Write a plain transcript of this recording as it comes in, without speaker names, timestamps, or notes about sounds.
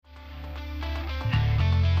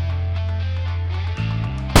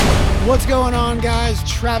What's going on, guys?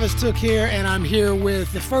 Travis Took here, and I'm here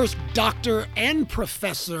with the first doctor and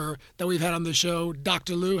professor that we've had on the show,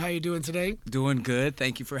 Dr. Lou. How you doing today? Doing good.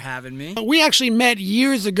 Thank you for having me. We actually met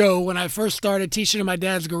years ago when I first started teaching in my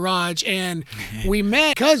dad's garage, and we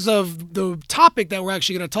met because of the topic that we're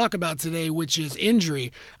actually going to talk about today, which is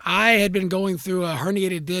injury. I had been going through a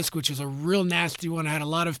herniated disc, which is a real nasty one. I had a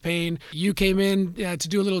lot of pain. You came in to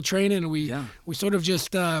do a little training, and we sort of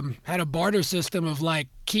just had a barter system of like,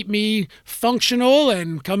 keep me functional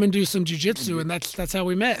and come and do some jiu-jitsu, and that's how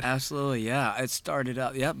we met. Absolutely, yeah. It started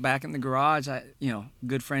up, back in the garage.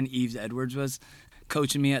 Good friend Yves Edwards was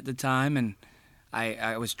coaching me at the time, and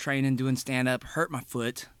I was training, doing stand-up, hurt my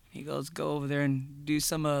foot. He goes, go over there and do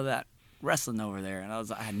some of that wrestling over there. And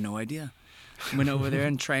I had no idea. Went over there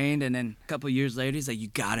and trained, and then a couple of years later, he's like, you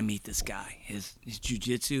got to meet this guy. His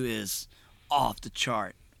jiu-jitsu is off the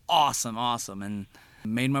chart. Awesome. And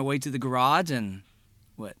made my way to the garage, and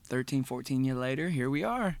 13, 14 years later, here we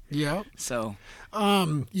are. Yeah. So.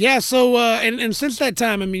 And since that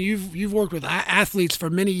time, I mean, you've worked with athletes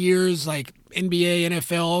for many years, like NBA,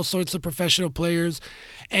 NFL, all sorts of professional players.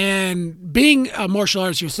 And being a martial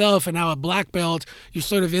artist yourself and now a black belt, you're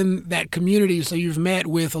sort of in that community. So you've met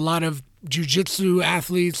with a lot of jiu-jitsu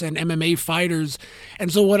athletes and MMA fighters.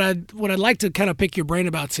 And so what I'd like to kind of pick your brain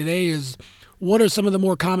about today is, what are some of the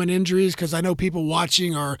more common injuries? Because I know people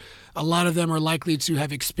watching a lot of them are likely to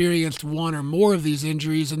have experienced one or more of these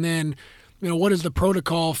injuries. And then, what is the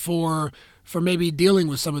protocol for maybe dealing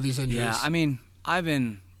with some of these injuries? Yeah, I mean, I've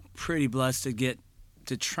been pretty blessed to get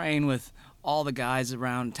to train with all the guys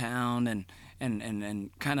around town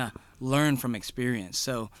and kind of learn from experience.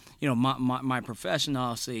 So, my profession,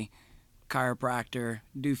 obviously, chiropractor,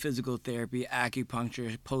 do physical therapy,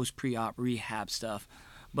 acupuncture, post-pre-op rehab stuff.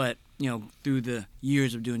 But, through the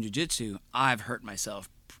years of doing jiu-jitsu, I've hurt myself,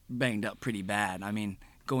 banged up pretty bad. I mean,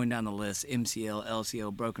 going down the list, MCL,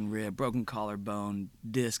 LCL, broken rib, broken collarbone,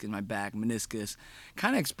 disc in my back, meniscus.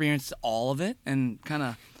 Kind of experienced all of it and kind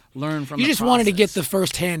of learned from the process. You just wanted to get the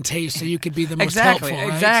first-hand taste so you could be the most helpful, right?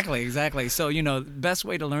 Exactly. So, the best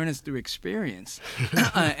way to learn is through experience.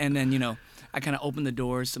 And then, I kind of opened the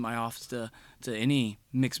doors to my office to any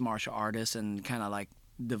mixed martial artist and kind of like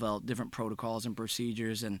developed different protocols and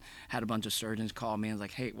procedures, and had a bunch of surgeons call me and was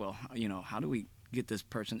like, hey, well, how do we get this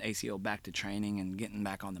person ACO back to training and getting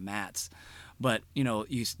back on the mats? But,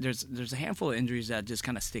 there's a handful of injuries that just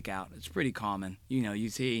kind of stick out. It's pretty common. You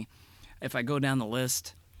see, if I go down the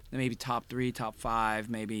list, maybe top 3, top 5,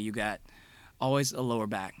 maybe you got always a lower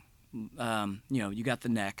back. You got the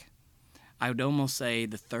neck. I would almost say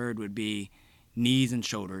the third would be knees and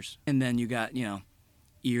shoulders. And then you got,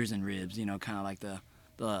 ears and ribs, kind of like the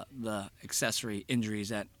accessory injuries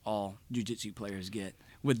that all jiu-jitsu players get.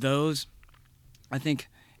 With those, I think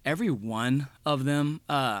every one of them,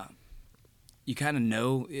 you kind of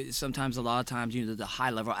know. Sometimes, a lot of times, the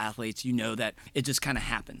high-level athletes, that it just kind of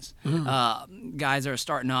happens. Mm-hmm. Guys that are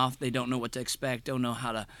starting off, they don't know what to expect, don't know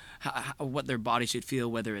how what their body should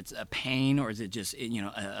feel, whether it's a pain or is it just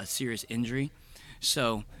a serious injury.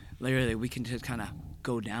 So literally, we can just kind of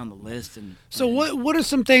go down the list. So what are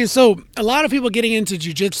some things? So a lot of people getting into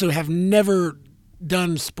jiu-jitsu have never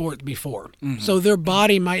done sport before. Mm-hmm. So their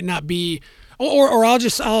body might not be, or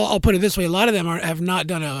I'll put it this way. A lot of them have not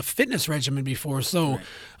done a fitness regimen before. So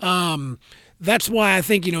that's why I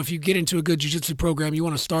think, if you get into a good jiu-jitsu program, you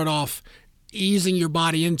want to start off easing your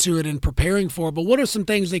body into it and preparing for it. But what are some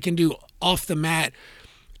things they can do off the mat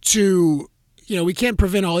to, we can't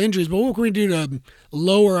prevent all injuries, but what can we do to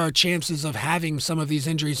lower our chances of having some of these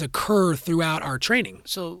injuries occur throughout our training?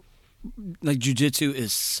 So, like, jiu-jitsu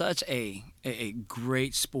is such a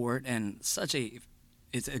great sport and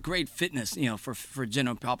it's a great fitness, for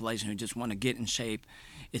general population who just want to get in shape.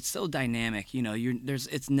 It's so dynamic,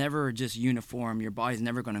 it's never just uniform. Your body's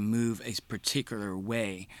never going to move a particular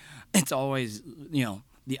way. It's always,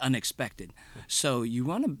 the unexpected. So you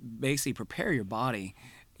want to basically prepare your body,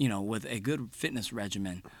 with a good fitness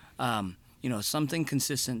regimen, something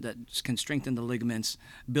consistent that can strengthen the ligaments,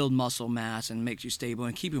 build muscle mass, and makes you stable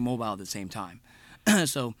and keep you mobile at the same time.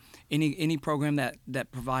 So any program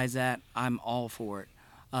that provides that, I'm all for it.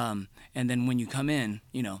 And then when you come in,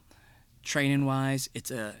 training wise,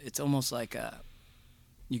 it's almost like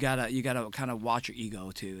you gotta kind of watch your ego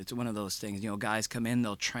too. It's one of those things. Guys come in,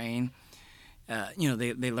 they'll train.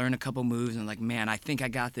 They learn a couple moves and like, man, I think I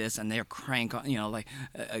got this, and they'll crank on, like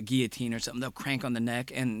a guillotine or something. They'll crank on the neck,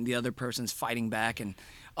 and the other person's fighting back, and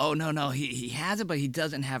oh no, he has it, but he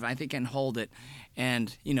doesn't have it. I think I can hold it,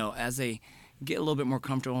 and as they get a little bit more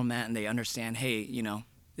comfortable in that, and they understand, hey,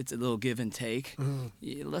 it's a little give and take.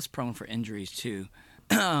 Mm-hmm. Less prone for injuries too.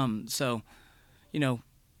 So,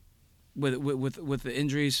 with the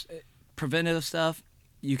injuries, preventative stuff,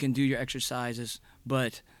 you can do your exercises,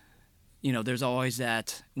 but there's always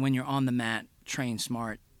that when you're on the mat, train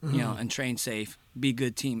smart, and train safe. Be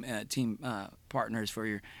good team partners for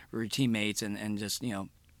your teammates, and just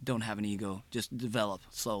don't have an ego. Just develop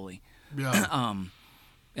slowly. Yeah.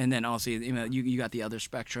 And then also, you got the other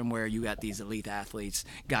spectrum where you got these elite athletes,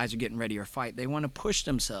 guys are getting ready to fight. They want to push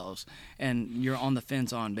themselves, and you're on the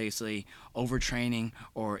fence on basically overtraining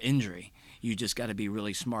or injury. You just got to be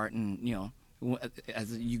really smart, and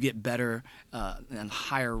as you get better and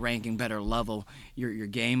higher ranking, better level, your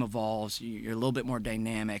game evolves. You're a little bit more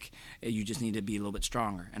dynamic. You just need to be a little bit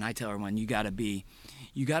stronger. And I tell everyone, you got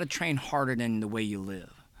to train harder than the way you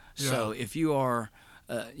live. Yeah. So if you are,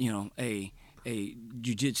 a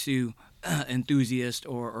jiu-jitsu enthusiast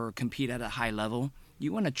or compete at a high level,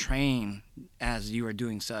 you want to train as you are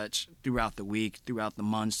doing such throughout the week, throughout the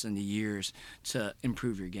months and the years to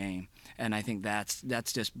improve your game. And I think that's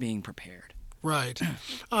just being prepared. Right.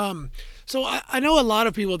 So I know a lot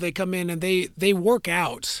of people, they come in and they work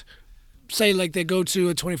out. Say like they go to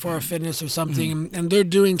a 24-hour fitness or something, and they're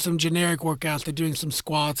doing some generic workouts. They're doing some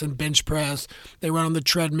squats and bench press. They run on the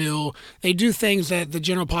treadmill. They do things that the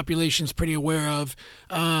general population is pretty aware of.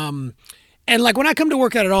 And like when I come to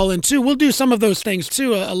work out at All In too, we'll do some of those things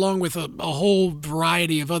too, along with a whole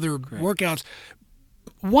variety of other workouts.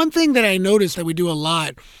 One thing that I noticed that we do a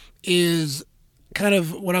lot is kind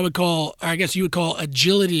of what I would call, or I guess you would call,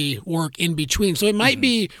 agility work in between. So it might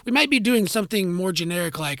be, we might be doing something more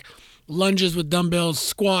generic like lunges with dumbbells,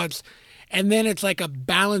 squats, and then it's like a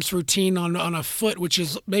balance routine on a foot, which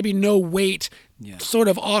is maybe no weight, sort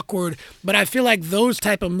of awkward. But I feel like those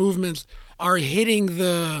type of movements are hitting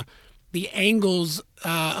the angles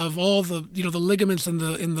of all the the ligaments in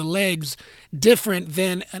the legs different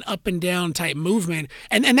than an up and down type movement.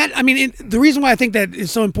 And that, I mean, the reason why I think that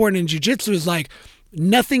is so important in jiu-jitsu is like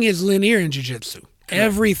nothing is linear in jiu-jitsu.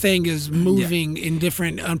 Everything is moving in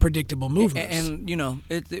different unpredictable movements. And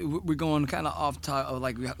we're going kind of off top of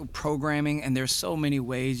like programming, and there's so many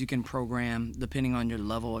ways you can program depending on your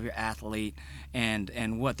level of your athlete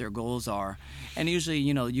and what their goals are. And usually,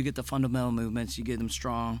 you get the fundamental movements, you get them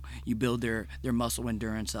strong, you build their muscle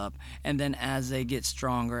endurance up, and then as they get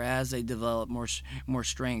stronger, as they develop more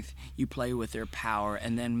strength, you play with their power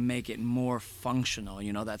and then make it more functional.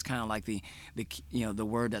 That's kind of like the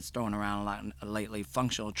word that's thrown around a lot lately,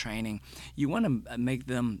 functional training. You want to make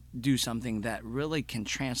them do something that really can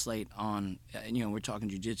translate on, we're talking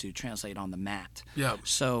jiu-jitsu, translate on the mat. Yeah.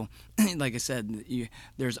 So, like I said,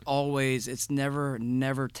 there's always, it's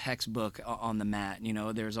never textbook on the mat.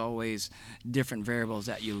 There's always different variables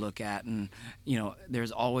that you look at, and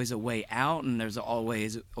there's always a way out and there's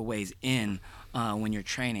always a ways in when you're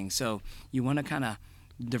training. So you want to kind of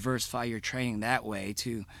diversify your training that way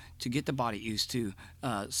to get the body used to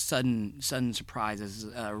sudden surprises,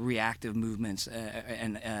 reactive movements,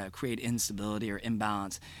 and create instability or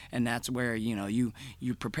imbalance. And that's where you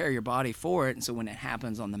prepare your body for it. And so when it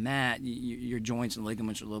happens on the mat, your joints and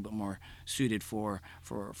ligaments are a little bit more suited for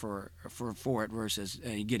it versus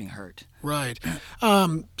getting hurt. Right.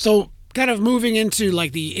 So kind of moving into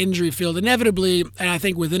like the injury field, inevitably, and I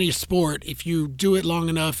think with any sport, if you do it long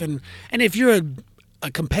enough, and if you're a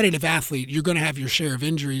competitive athlete, you're going to have your share of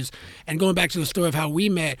injuries. And going back to the story of how we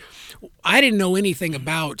met, I didn't know anything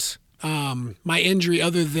about my injury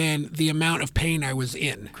other than the amount of pain I was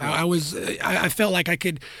in. I felt like I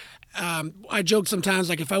could. I joke sometimes,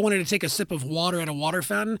 like if I wanted to take a sip of water at a water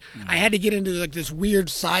fountain, I had to get into like this weird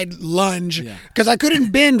side lunge because I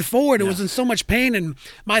couldn't bend forward. It was in so much pain. And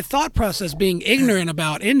my thought process, being ignorant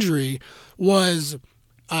about injury, was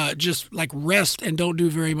just like rest and don't do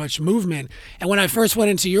very much movement. And when I first went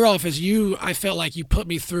into your office, I felt like you put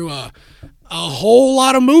me through a whole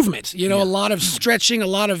lot of movement, a lot of stretching, a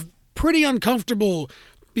lot of pretty uncomfortable,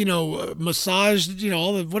 massage,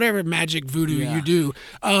 all the whatever magic voodoo you do.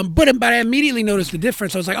 But I immediately noticed the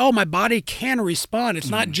difference. I was like, oh, my body can respond. It's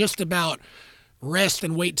not just about rest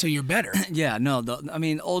and wait till you're better.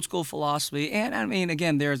 Old school philosophy, and I mean,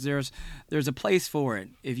 again, there's a place for it.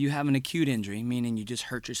 If you have an acute injury, meaning you just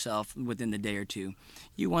hurt yourself within the day or two,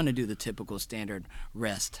 you want to do the typical standard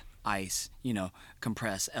rest, ice,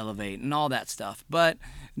 compress, elevate, and all that stuff. But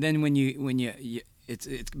then when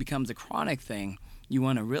it becomes a chronic thing, you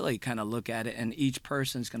want to really kind of look at it, and each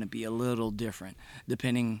person's going to be a little different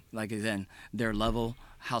depending, like again, their level,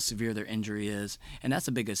 how severe their injury is. And that's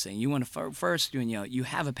the biggest thing. You want to first, you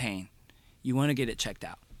have a pain. You want to get it checked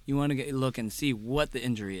out. You want to look and see what the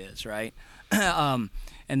injury is, right? And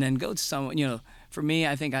then go to someone, for me,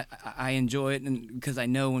 I think I enjoy it, and because I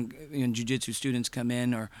know when jiu-jitsu students come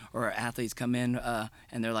in or athletes come in,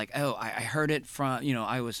 and they're like, oh, I heard it from,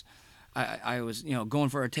 I was, going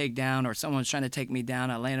for a takedown, or someone's trying to take me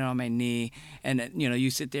down. I landed on my knee, and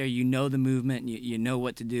you sit there, the movement, you know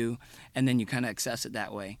what to do, and then you kind of access it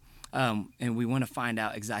that way. And we want to find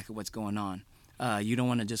out exactly what's going on. You don't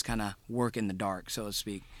want to just kind of work in the dark, so to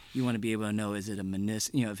speak. You want to be able to know, is it a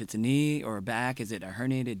if it's a knee or a back, is it a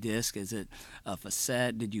herniated disc, is it a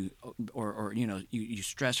facet, did you, or you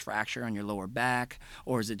stress fracture on your lower back,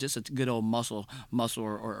 or is it just a good old muscle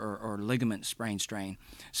or ligament sprain strain?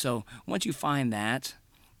 So once you find that,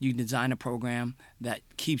 you design a program that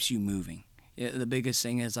keeps you moving. The biggest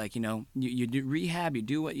thing is you do rehab, you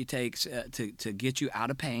do what it takes to get you out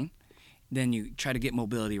of pain, then you try to get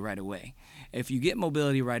mobility right away. If you get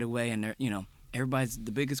mobility right away, and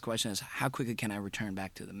the biggest question is, how quickly can I return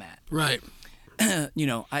back to the mat? Right.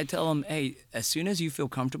 I tell them, hey, as soon as you feel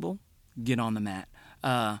comfortable, get on the mat.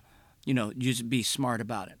 Just be smart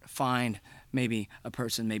about it. Find maybe a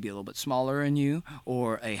person maybe a little bit smaller than you,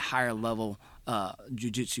 or a higher level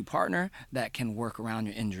jiu-jitsu partner that can work around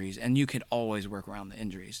your injuries. And you could always work around the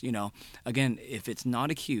injuries. Again, if it's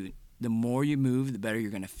not acute, the more you move, the better you're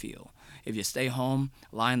going to feel. If you stay home,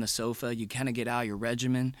 lie on the sofa, you kind of get out of your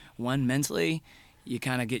regimen. One, mentally, you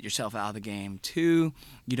kind of get yourself out of the game. Two,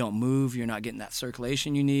 you don't move, you're not getting that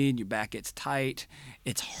circulation you need, your back gets tight,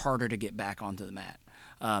 it's harder to get back onto the mat.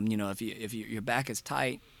 If your back is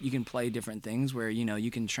tight, you can play different things where,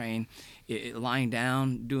 you can train lying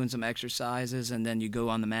down, doing some exercises, and then you go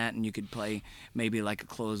on the mat and you could play maybe like a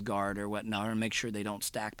closed guard or whatnot, or make sure they don't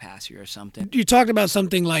stack past you or something. You talked about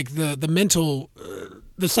something like the mental,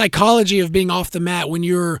 the psychology of being off the mat when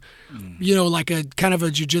you're, like a kind of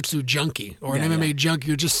a jiu-jitsu junkie or an MMA junkie.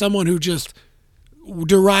 You're just someone who just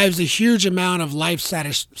derives a huge amount of life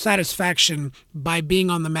satisfaction by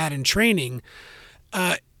being on the mat and training.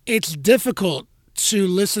 It's difficult to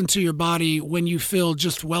listen to your body when you feel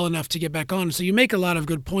just well enough to get back on. So you make a lot of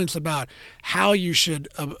good points about how you should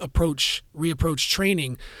reapproach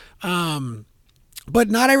training. But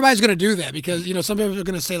not everybody's going to do that, because, some people are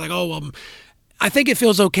going to say like, oh, well, I think it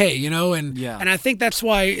feels okay, and I think that's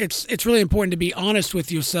why it's really important to be honest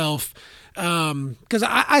with yourself. Because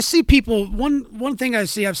I see people, one thing I've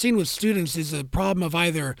seen with students is a problem of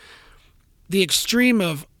either the extreme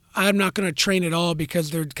of, I'm not going to train at all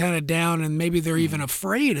because they're kind of down, and maybe they're even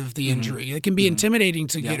afraid of the injury. It can be intimidating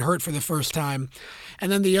to get hurt for the first time.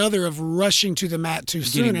 And then the other of rushing to the mat too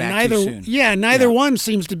soon. Neither one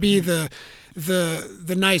seems to be the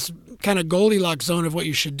nice kind of Goldilocks zone of what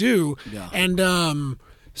you should do. Yeah. And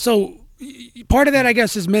so part of that, I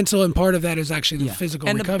guess, is mental, and part of that is actually the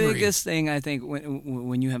physical recovery. And the biggest thing, I think,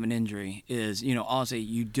 when you have an injury is, also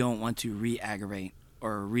you don't want to re-aggravate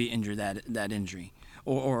or re-injure that injury.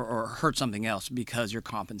 Or hurt something else because you're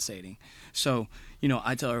compensating. So,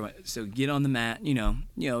 I tell everyone, so get on the mat,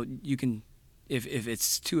 you can, if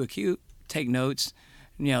it's too acute, take notes,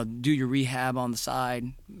 do your rehab on the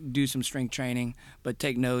side, do some strength training, but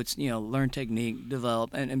take notes, learn technique, develop,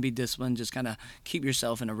 and be disciplined. Just kind of keep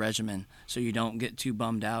yourself in a regimen so you don't get too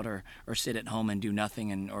bummed out or sit at home and do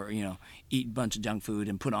nothing or eat a bunch of junk food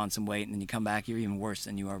and put on some weight, and then you come back, you're even worse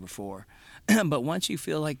than you were before. But once you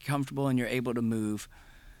feel like comfortable and you're able to move,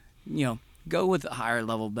 go with higher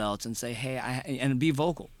level belts and say, hey, and be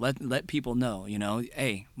vocal. Let people know,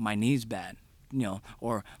 hey, my knee's bad,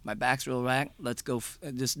 or my back's real back. Let's go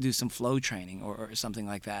just do some flow training or something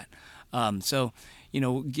like that. So,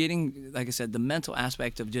 getting, like I said, the mental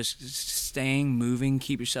aspect of just staying moving,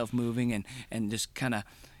 keep yourself moving, and just kind of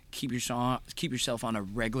keep yourself on a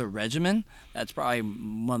regular regimen. That's probably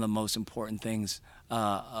one of the most important things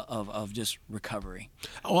of just recovery.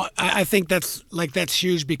 Well, I think that's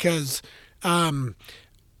huge, because a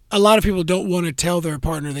lot of people don't want to tell their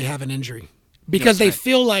partner they have an injury because they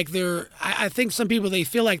feel like they're. I think some people, they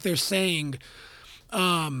feel like they're saying,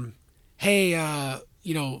 "Hey,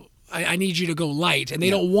 I need you to go light," and they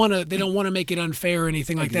don't want to. They don't want to make it unfair or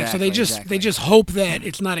anything like that. So they just hope that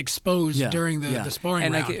it's not exposed during the sparring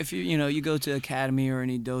round. And like if you go to academy or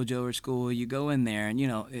any dojo or school, you go in there and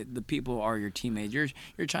the people are your teammates.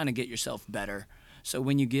 You're trying to get yourself better. So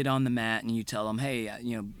when you get on the mat and you tell them, hey,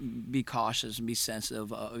 be cautious and be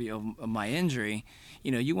sensitive of my injury,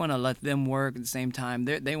 you want to let them work at the same time.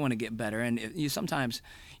 They want to get better, and sometimes,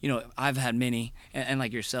 I've had many, and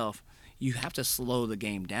like yourself, you have to slow the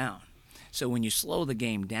game down. So when you slow the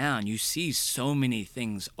game down, you see so many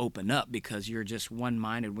things open up because you're just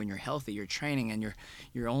one-minded. When you're healthy, you're training, and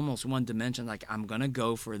you're almost one dimension. Like, I'm gonna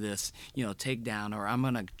go for this, takedown, or I'm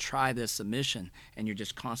gonna try this submission, and you're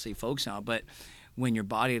just constantly focusing on it. But when your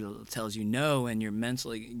body tells you no and you're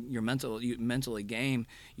mentally game,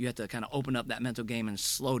 you have to kind of open up that mental game and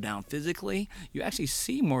slow down physically. You actually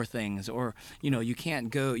see more things, or you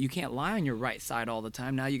can't lie on your right side all the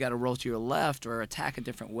time. Now you got to roll to your left or attack a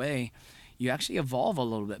different way. You actually evolve a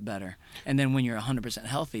little bit better. And then when you're 100%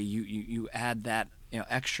 healthy, you add that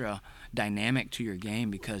extra dynamic to your game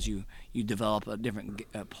because you develop a different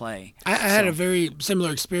play. I had a very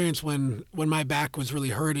similar experience when my back was really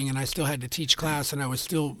hurting and I still had to teach class and I was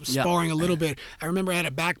still sparring a little bit. I remember I had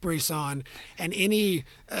a back brace on, and any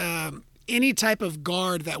type of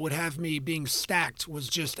guard that would have me being stacked was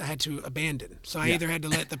just I had to abandon. So I either had to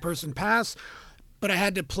let the person pass, but I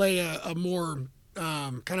had to play a more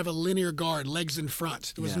kind of a linear guard, legs in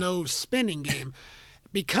front. There was no spinning game.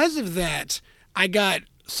 Because of that, I got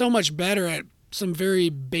so much better at some very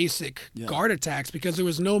basic guard attacks because there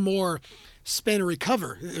was no more spin or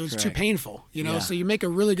recover. It was too painful, So you make a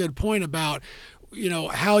really good point about,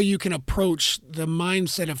 how you can approach the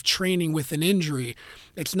mindset of training with an injury.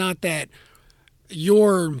 It's not that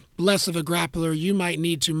you're less of a grappler. You might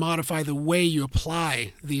need to modify the way you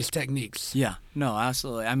apply these techniques. Yeah, no,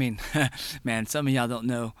 absolutely. I mean, man, some of y'all don't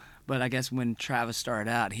know, but I guess when Travis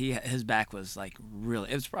started out, his back was like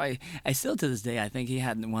really. It was probably. I still to this day, I think he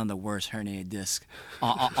had one of the worst herniated discs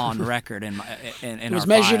on record in it was our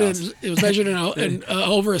measured files. It was measured in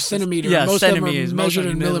over a centimeter. Yeah, most centimeters. of them are measured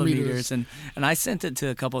in millimeters. And I sent it to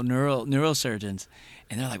a couple of neurosurgeons,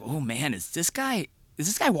 and they're like, "Oh man, is this guy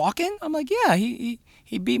walking?" I'm like, "Yeah, he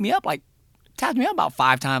beat me up, like tapped me up about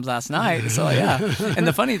 5 times last night." So yeah. And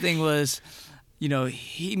the funny thing was,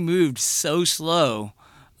 he moved so slow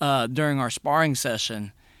during our sparring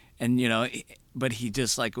session, and but he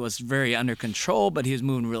just like was very under control, but he was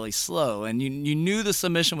moving really slow, and you knew the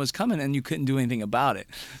submission was coming, and you couldn't do anything about it.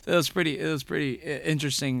 So it was pretty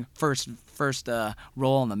interesting first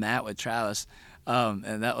roll on the mat with Travis,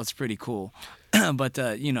 and that was pretty cool. But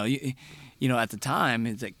at the time,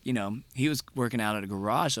 it's like he was working out at a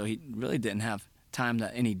garage, so he really didn't have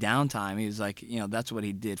any downtime. He was like, that's what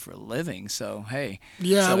he did for a living. So hey,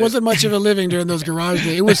 it wasn't much of a living during those garage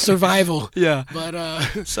days. It was survival. Yeah,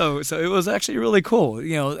 but so it was actually really cool.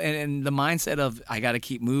 And the mindset of I got to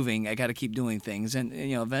keep moving, I got to keep doing things, and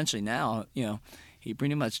eventually now, he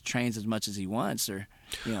pretty much trains as much as he wants, or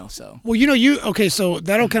so. Well, so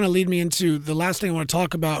that'll kind of lead me into the last thing I want to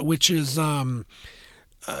talk about, which is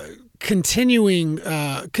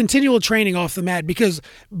continual training off the mat, because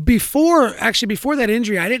before that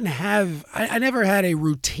injury, I never had a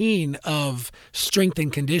routine of strength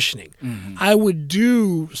and conditioning. Mm-hmm. I would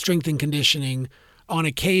do strength and conditioning on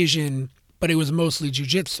occasion, but it was mostly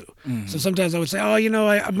jiu-jitsu. Mm-hmm. So sometimes I would say,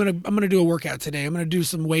 I'm gonna do a workout today. I'm gonna do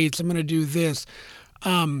some weights. I'm gonna do this.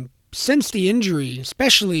 Since the injury,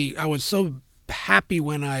 especially, I was so happy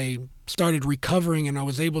when I started recovering and I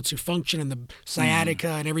was able to function, and the sciatica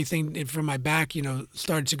and everything from my back,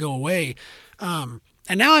 started to go away. And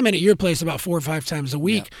now I'm in at your place about 4 or 5 times a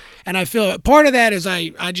week. Yeah. And I feel part of that is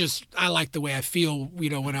I like the way I feel,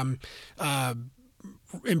 when I'm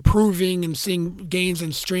improving and seeing gains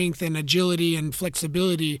in strength and agility and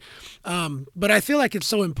flexibility. But I feel like it's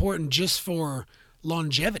so important just for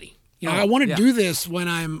longevity. I want to do this when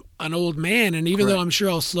I'm an old man, and even though I'm sure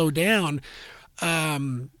I'll slow down,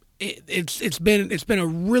 it's been a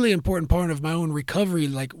really important part of my own recovery.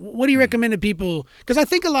 Like, what do you recommend to people? Because I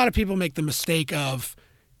think a lot of people make the mistake of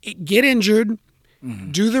get injured,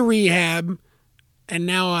 do the rehab, and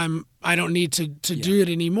now I don't need to do it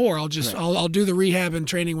ananymore. I'll do the rehab and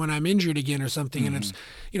training when I'm injured again or something. And it's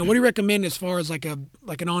what do you recommend as far as like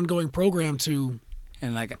an ongoing program to?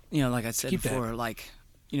 And like I said before,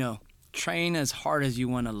 train as hard as you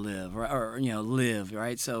want to live, or live,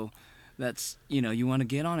 right? So that's you want to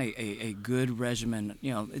get on a good regimen.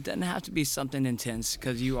 It doesn't have to be something intense,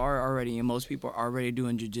 because you are already, most people are already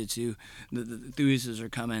doing jiu-jitsu. The enthusiasts are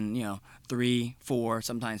coming 3, 4,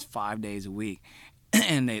 sometimes 5 days a week,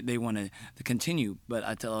 and they want to continue. But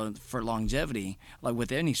I tell them, for longevity, like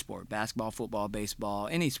with any sport, basketball, football, baseball,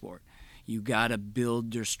 any sport, you got to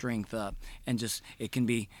build your strength up, and it can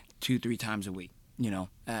be 2-3 times a week.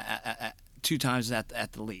 2 times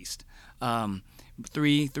at the least. 3,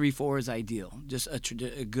 4 is ideal. Just a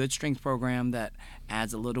good strength program that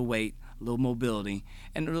adds a little weight, a little mobility,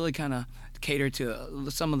 and really kind of cater to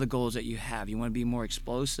some of the goals that you have. You want to be more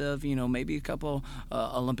explosive, maybe a couple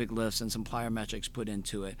Olympic lifts and some plyometrics put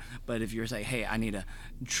into it. But if you're saying, hey, I need to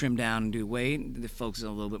trim down and do weight, focus on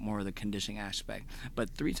a little bit more of the conditioning aspect. But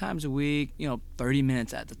 3 times a week, 30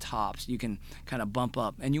 minutes at the tops, you can kind of bump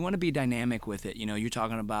up. And you want to be dynamic with it. You're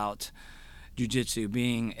talking about jiu-jitsu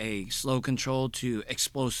being a slow control to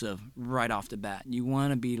explosive right off the bat. You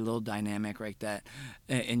want to be a little dynamic like that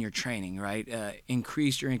in your training, right?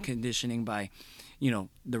 Increase your conditioning by,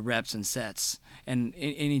 the reps and sets. And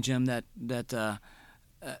any gym that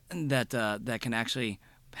can actually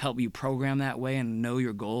help you program that way and know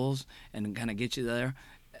your goals and kind of get you there.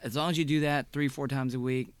 As long as you do that 3-4 times a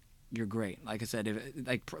week, you're great. Like I said,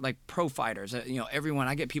 like pro fighters, everyone.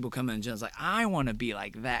 I get people coming in gyms like, I want to be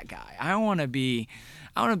like that guy. I want to be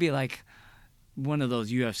like one of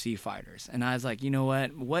those UFC fighters. And I was like, you know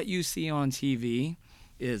what? What you see on TV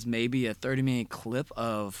is maybe a 30-minute clip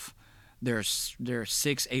of their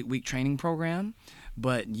 6-8 week training program.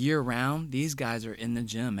 But year round, these guys are in the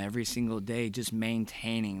gym every single day, just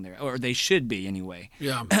maintaining or they should be anyway.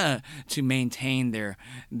 Yeah. To maintain their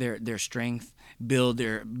strength, build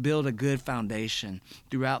a good foundation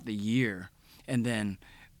throughout the year, and then,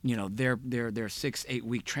 their 6-8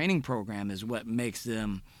 week training program is what makes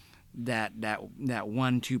them that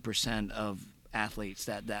 1-2% of athletes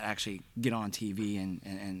that actually get on TV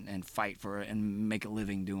and fight for it and make a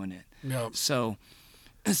living doing it. Yeah. So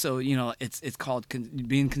it's called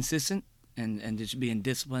being consistent and just being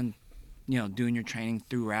disciplined, doing your training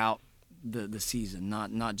throughout the season,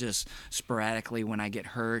 not just sporadically when I get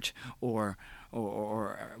hurt or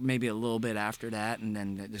maybe a little bit after that, and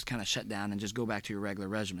then just kind of shut down and just go back to your regular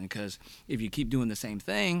regimen. Because if you keep doing the same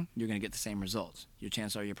thing, you're going to get the same results. Your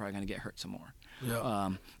chances are you're probably going to get hurt some more.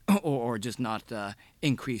 Yeah. Or just not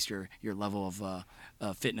increase your level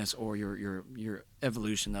of fitness or your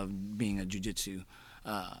evolution of being a jiu-jitsu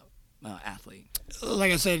athlete.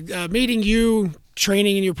 Like I said, meeting you,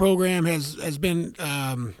 training in your program has been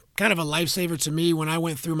kind of a lifesaver to me. When I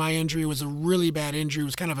went through my injury, it was a really bad injury. It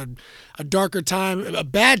was kind of a darker time, a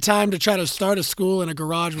bad time to try to start a school in a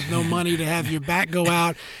garage with no money to have your back go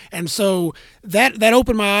out. And so that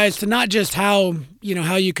opened my eyes to not just how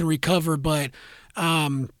you can recover, but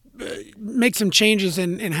make some changes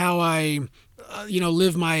in how I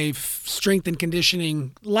live my strength and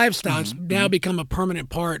conditioning lifestyle. It's now become a permanent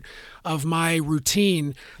part of my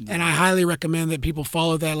routine, and I highly recommend that people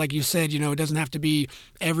follow that. Like you said, it doesn't have to be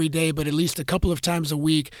every day, but at least a couple of times a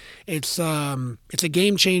week. It's a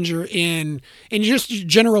game changer in just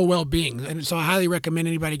general well-being, and so I highly recommend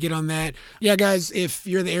anybody get on that. Yeah, guys, if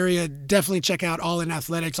you're in the area, definitely check out All In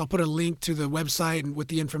Athletics. I'll put a link to the website and with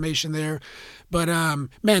the information there. But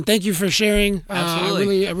man, thank you for sharing.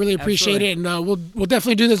 Absolutely. I really appreciate it, and we'll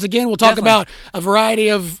definitely do this again. We'll talk about a variety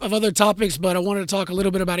of other topics, but I wanted to talk a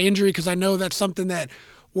little bit about injury because I know that's something that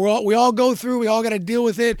we all go through. We all got to deal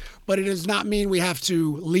with it, but it does not mean we have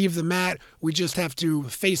to leave the mat. We just have to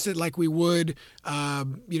face it like we would, a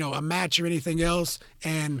match or anything else,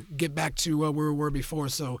 and get back to where we were before.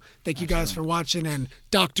 So thank you guys for watching, and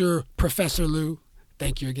Dr. Professor Lou,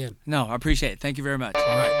 thank you again. No, I appreciate it. Thank you very much.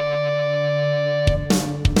 All right.